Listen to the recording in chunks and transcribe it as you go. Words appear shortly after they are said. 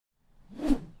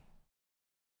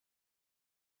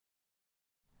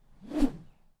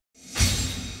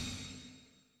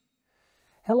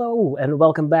Hello and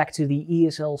welcome back to the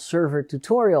ESL server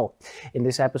tutorial. In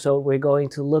this episode we're going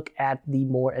to look at the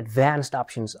more advanced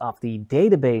options of the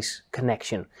database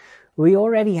connection. We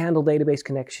already handled database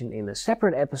connection in the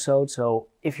separate episode, so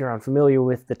if you're unfamiliar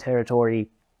with the territory,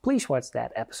 please watch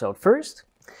that episode first.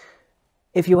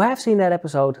 If you have seen that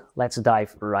episode, let's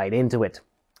dive right into it.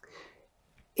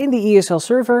 In the ESL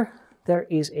server there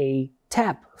is a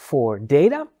tab for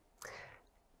data,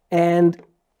 and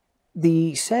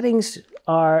the settings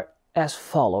are as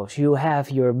follows. You have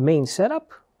your main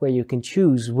setup where you can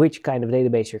choose which kind of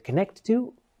database you're connected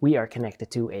to. We are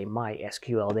connected to a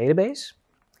MySQL database.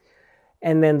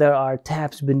 And then there are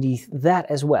tabs beneath that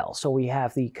as well. So we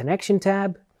have the connection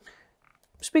tab,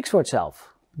 speaks for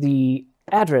itself. The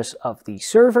address of the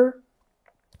server,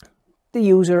 the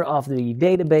user of the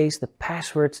database, the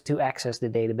password to access the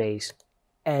database,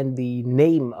 and the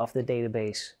name of the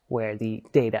database where the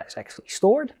data is actually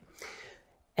stored.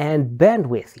 And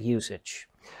bandwidth usage.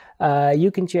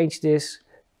 You can change this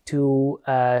to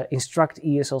instruct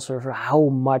ESL server how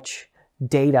much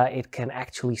data it can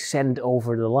actually send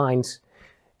over the lines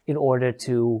in order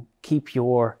to keep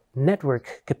your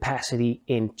network capacity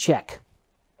in check.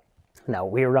 Now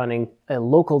we're running a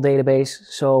local database,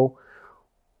 so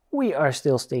we are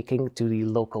still sticking to the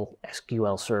local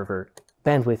SQL server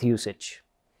bandwidth usage.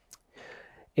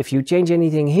 If you change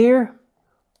anything here,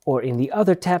 or in the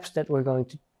other tabs that we're going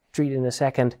to treat in a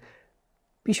second,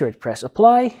 be sure to press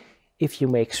apply. If you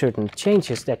make certain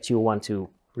changes that you want to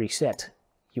reset,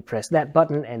 you press that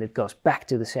button and it goes back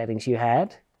to the settings you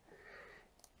had.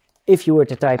 If you were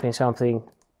to type in something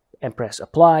and press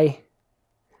apply,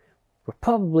 we're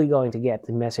probably going to get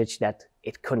the message that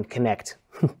it couldn't connect.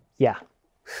 Yeah.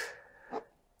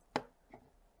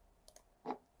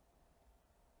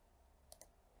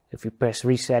 If you press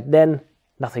reset, then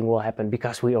nothing will happen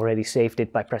because we already saved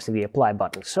it by pressing the apply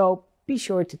button. So be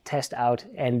sure to test out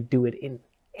and do it in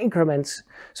increments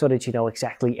so that you know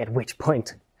exactly at which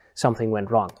point something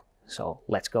went wrong. So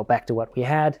let's go back to what we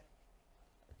had.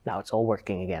 Now it's all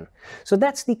working again. So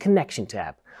that's the connection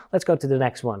tab. Let's go to the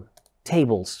next one,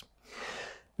 tables.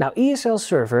 Now ESL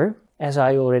server, as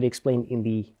I already explained in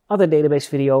the other database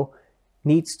video,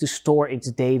 needs to store its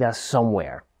data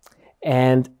somewhere.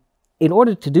 And in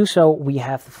order to do so, we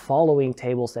have the following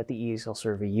tables that the ESL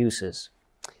server uses.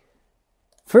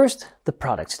 First, the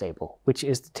products table, which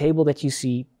is the table that you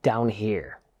see down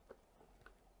here.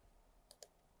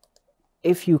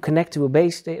 If you connect to a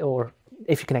base, or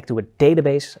if you connect to a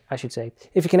database, I should say,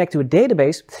 if you connect to a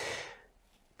database,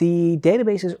 the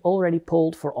database is already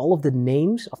pulled for all of the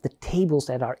names of the tables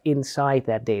that are inside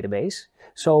that database,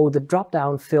 so the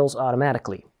drop-down fills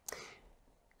automatically.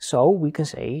 So we can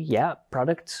say, yeah,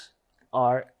 products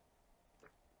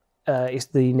is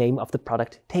the name of the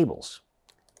product tables.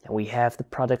 And we have the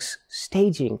products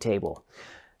staging table.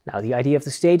 Now the idea of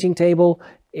the staging table,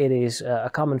 it is a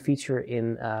common feature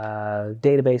in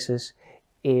databases,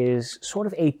 is sort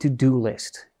of a to-do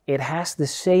list. It has the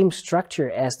same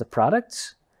structure as the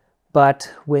products,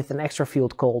 but with an extra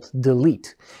field called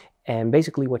delete. And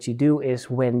basically what you do is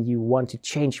when you want to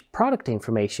change product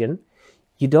information,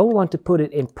 you don't want to put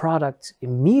it in product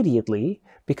immediately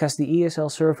because the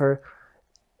ESL server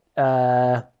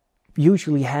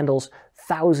usually handles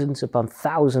thousands upon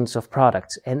thousands of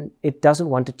products, and it doesn't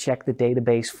want to check the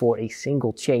database for a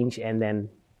single change and then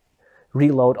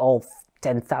reload all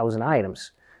 10,000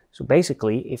 items. So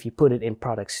basically, if you put it in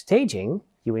product staging,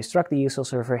 you instruct the ESL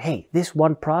server, hey, this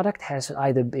one product has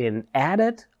either been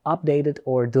added, updated,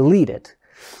 or deleted.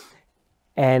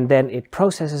 And then it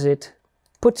processes it,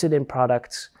 puts it in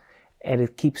products, and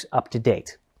it keeps up to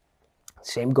date.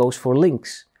 Same goes for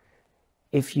links.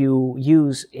 If you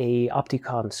use a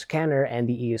Opticon scanner and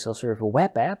the ESL server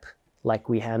web app, like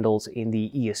we handled in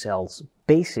the ESL's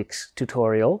basics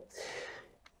tutorial,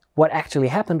 what actually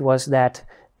happened was that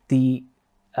the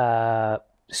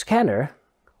scanner,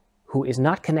 who is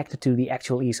not connected to the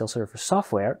actual ESL server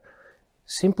software,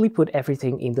 simply put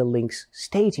everything in the links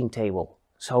staging table.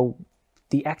 So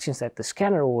the actions that the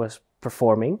scanner was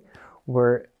performing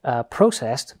were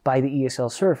processed by the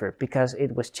ESL server because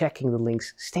it was checking the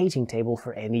links staging table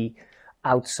for any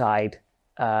outside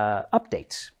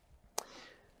updates.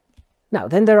 Now,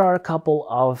 then there are a couple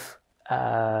of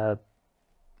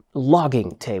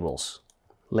logging tables.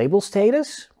 Label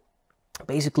status,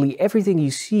 basically everything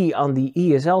you see on the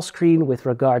ESL screen with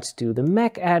regards to the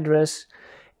MAC address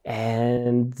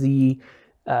and the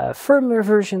firmware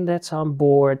version that's on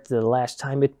board, the last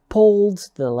time it polled,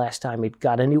 the last time it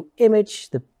got a new image,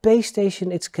 the base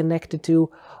station it's connected to,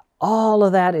 all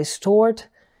of that is stored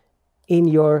in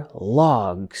your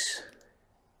logs.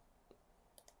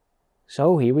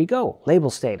 So here we go, label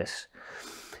status.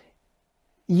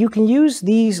 You can use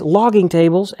these logging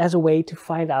tables as a way to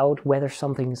find out whether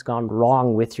something's gone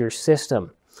wrong with your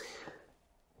system.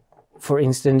 For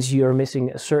instance, you're missing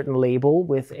a certain label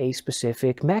with a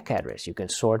specific MAC address. You can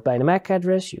sort by the MAC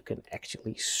address. You can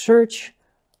actually search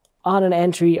on an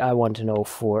entry. I want to know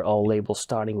for all labels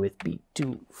starting with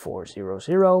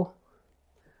B2400.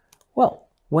 Well,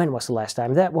 when was the last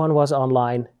time that one was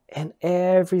online? And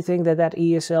everything that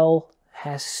ESL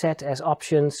has set as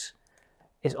options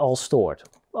is all stored.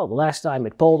 Well, the last time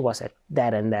it polled was at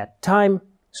that and that time,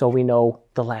 so we know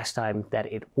the last time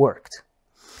that it worked.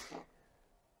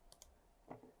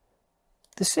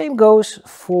 The same goes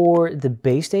for the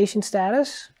base station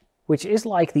status, which is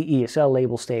like the ESL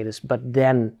label status, but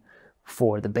then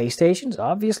for the base stations,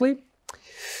 obviously.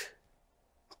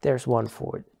 There's one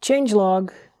for changelog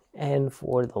and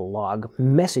for the log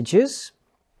messages.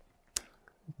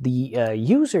 The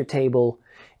user table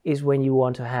is when you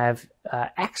want to have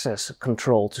access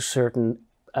control to certain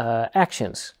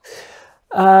actions.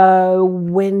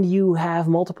 When you have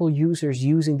multiple users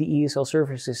using the ESL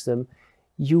server system,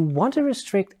 you want to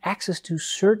restrict access to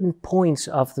certain points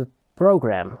of the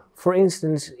program. For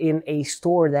instance, in a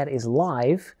store that is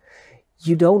live,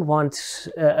 you don't want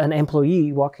an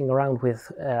employee walking around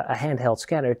with a handheld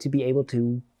scanner to be able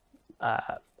to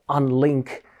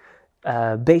unlink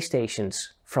base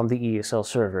stations from the ESL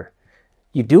server.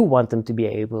 You do want them to be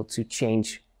able to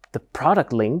change the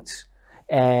product links,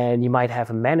 and you might have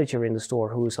a manager in the store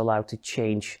who is allowed to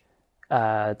change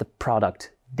the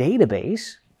product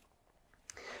database.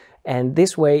 And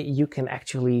this way you can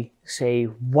actually say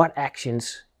what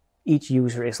actions each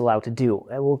user is allowed to do.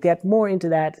 And we'll get more into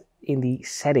that in the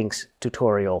settings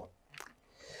tutorial.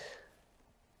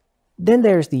 Then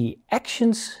there's the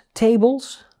actions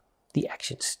tables, the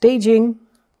actions staging,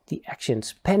 the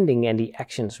actions pending, and the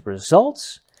actions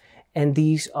results. And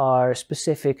these are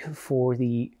specific for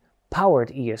the powered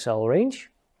ESL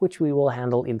range, which we will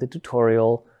handle in the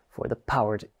tutorial for the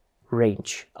powered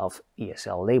range of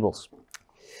ESL labels.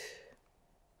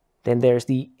 Then there's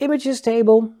the images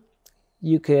table.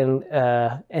 You can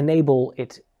enable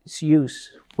its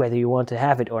use whether you want to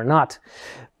have it or not.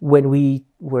 When we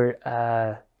were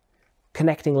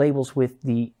connecting labels with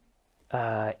the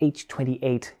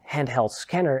H28 handheld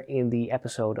scanner in the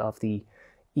episode of the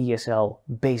ESL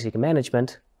Basic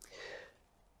Management,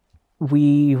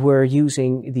 we were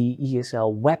using the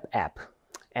ESL web app.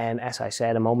 And as I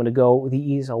said a moment ago, the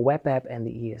ESL web app and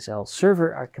the ESL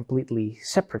server are completely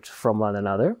separate from one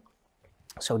another.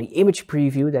 So the image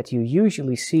preview that you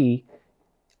usually see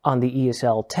on the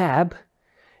ESL tab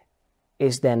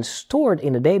is then stored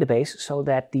in a database so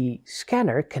that the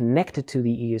scanner connected to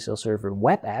the ESL server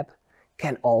web app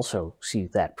can also see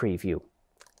that preview.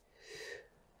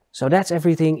 So that's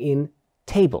everything in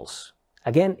tables.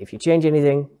 Again, if you change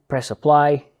anything, press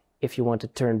apply. If you want to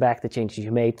turn back the changes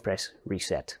you made, press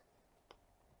reset.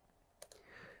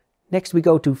 Next we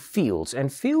go to fields,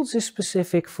 and fields is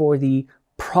specific for the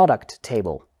product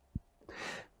table.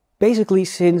 Basically,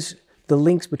 since the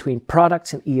links between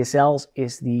products and ESLs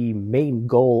is the main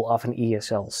goal of an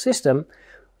ESL system,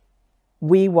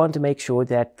 we want to make sure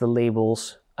that the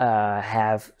labels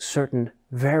have certain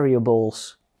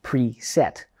variables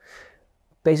preset.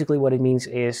 Basically what it means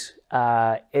is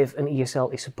if an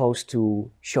ESL is supposed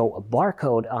to show a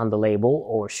barcode on the label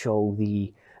or show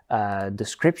the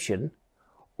description,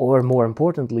 or more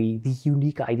importantly, the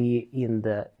unique ID in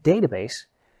the database,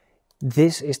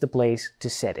 this is the place to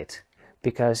set it.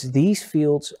 Because these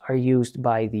fields are used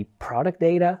by the product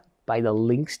data, by the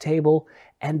links table,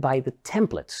 and by the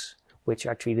templates, which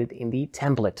are treated in the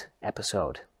template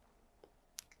episode.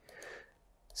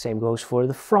 Same goes for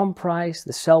the from price,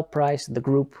 the sell price, the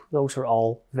group. Those are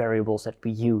all variables that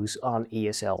we use on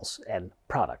ESLs and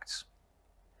products.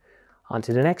 On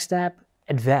to the next tab,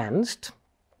 advanced.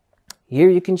 Here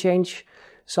you can change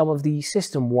some of the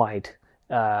system-wide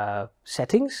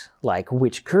settings, like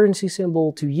which currency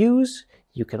symbol to use.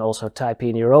 You can also type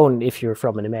in your own if you're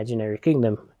from an imaginary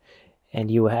kingdom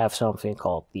and you have something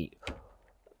called the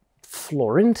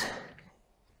florint,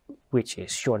 which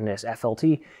is shortened as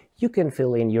FLT. You can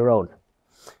fill in your own.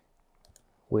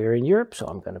 We're in Europe, so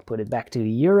I'm going to put it back to the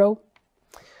euro.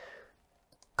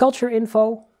 Culture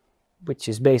info, which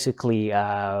is basically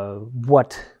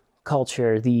what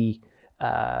culture the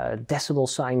decimal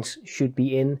signs should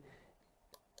be in.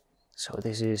 So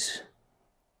this is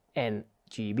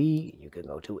NGB, you can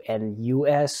go to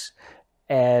NUS,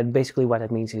 and basically what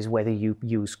that means is whether you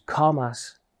use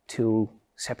commas to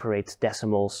separate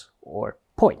decimals or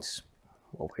points.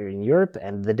 Well, we're in Europe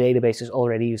and the database is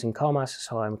already using commas,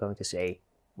 so I'm going to say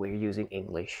we're using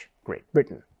English Great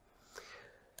Britain.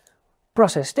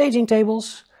 Process staging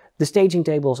tables. The staging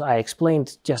tables I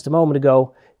explained just a moment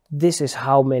ago. This is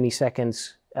how many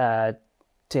seconds are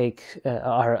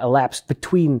elapsed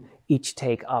between each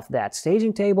take of that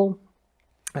staging table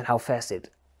and how fast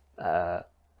it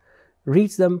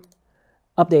reads them.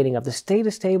 Updating of the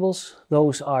status tables.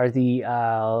 Those are the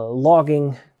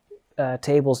logging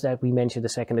tables that we mentioned a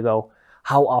second ago.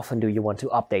 How often do you want to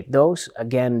update those?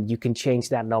 Again, you can change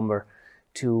that number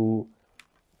to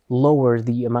lower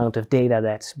the amount of data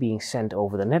that's being sent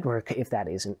over the network if that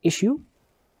is an issue.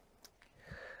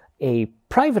 A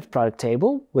private product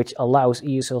table, which allows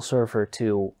ESL server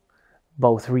to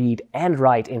both read and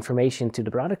write information to the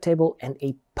product table, and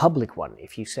a public one.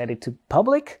 If you set it to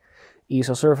public,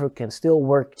 ESL server can still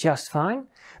work just fine,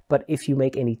 but if you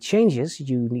make any changes,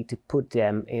 you need to put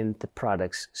them in the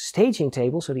product's staging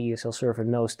table so the ESL server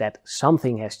knows that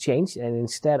something has changed, and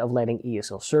instead of letting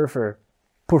ESL server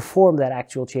perform that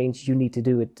actual change, you need to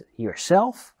do it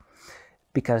yourself,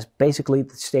 because basically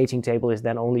the staging table is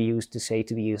then only used to say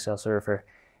to the ESL server,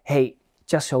 hey,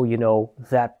 just so you know,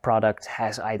 that product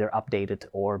has either updated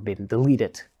or been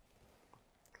deleted.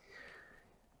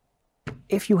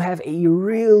 If you have a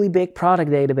really big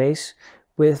product database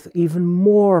with even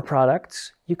more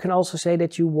products, you can also say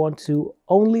that you want to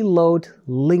only load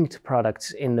linked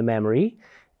products in the memory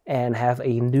and have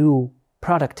a new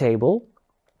product table.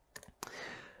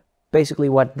 Basically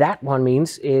what that one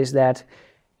means is that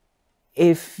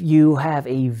if you have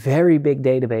a very big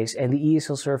database and the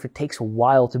ESL server takes a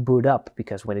while to boot up,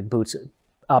 because when it boots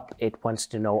up, it wants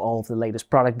to know all of the latest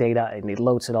product data and it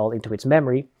loads it all into its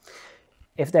memory.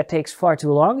 If that takes far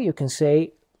too long, you can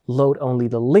say load only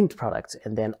the linked products,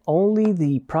 and then only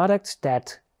the products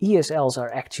that ESLs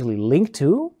are actually linked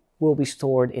to will be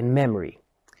stored in memory.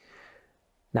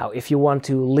 Now, if you want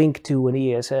to link to an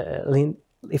ESL,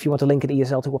 if you want to link an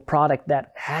ESL to a product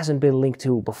that hasn't been linked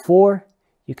to before,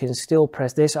 you can still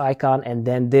press this icon and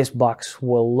then this box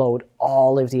will load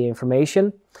all of the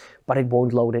information, but it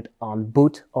won't load it on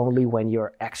boot, only when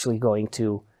you're actually going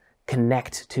to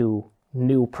connect to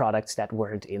new products that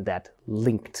weren't in that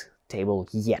linked table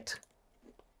yet.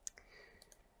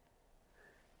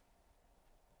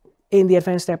 In the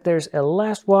advanced tab, there's a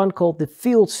last one called the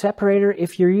field separator.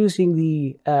 If you're using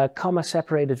the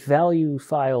comma-separated value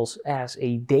files as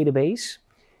a database,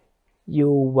 you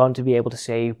want to be able to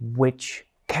say which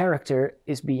character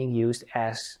is being used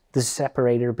as the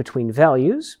separator between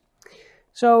values.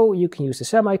 So you can use the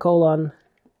semicolon,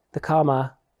 the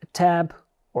comma, a tab,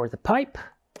 or the pipe.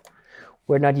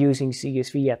 We're not using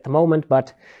CSV at the moment,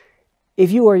 but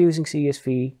if you are using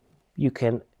CSV, you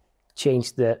can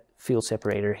change the field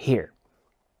separator here.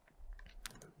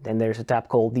 Then there's a tab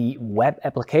called the web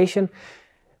application.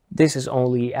 This is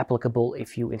only applicable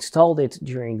if you installed it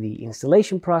during the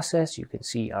installation process. You can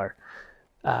see our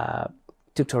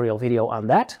tutorial video on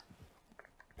that.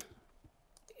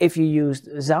 If you used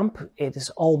XAMPP, it has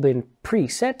all been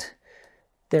preset.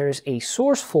 There is a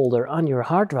source folder on your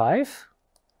hard drive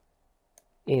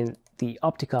in the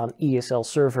Opticon ESL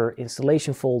server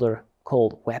installation folder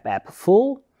called web app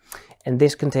full, and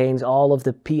this contains all of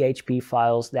the PHP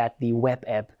files that the web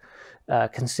app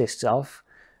consists of.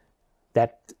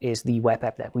 That is the web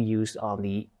app that we used on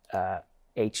the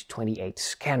H28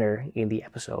 scanner in the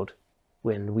episode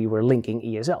when we were linking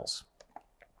ESLs.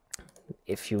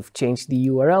 If you've changed the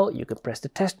URL, you can press the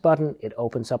test button, it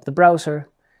opens up the browser,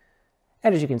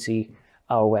 and as you can see,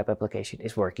 our web application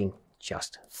is working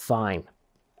just fine.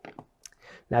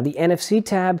 Now the NFC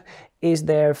tab is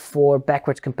there for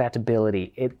backwards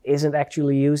compatibility. It isn't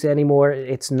actually used anymore.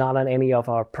 It's not on any of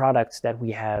our products that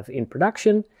we have in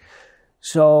production.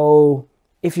 So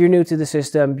if you're new to the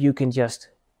system, you can just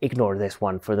ignore this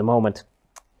one for the moment.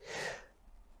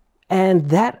 And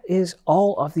that is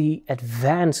all of the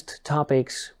advanced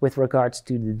topics with regards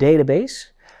to the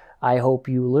database. I hope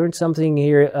you learned something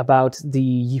here about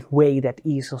the way that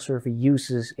ESL server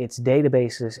uses its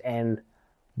databases and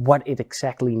what it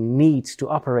exactly needs to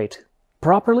operate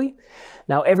properly.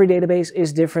 Now, every database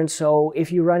is different, so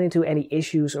if you run into any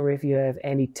issues or if you have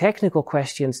any technical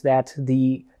questions that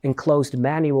the enclosed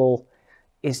manual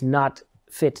is not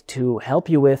fit to help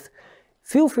you with,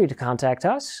 feel free to contact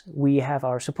us. We have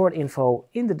our support info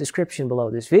in the description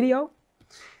below this video.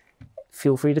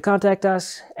 Feel free to contact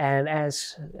us, and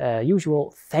as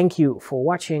usual, thank you for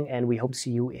watching, and we hope to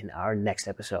see you in our next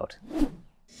episode.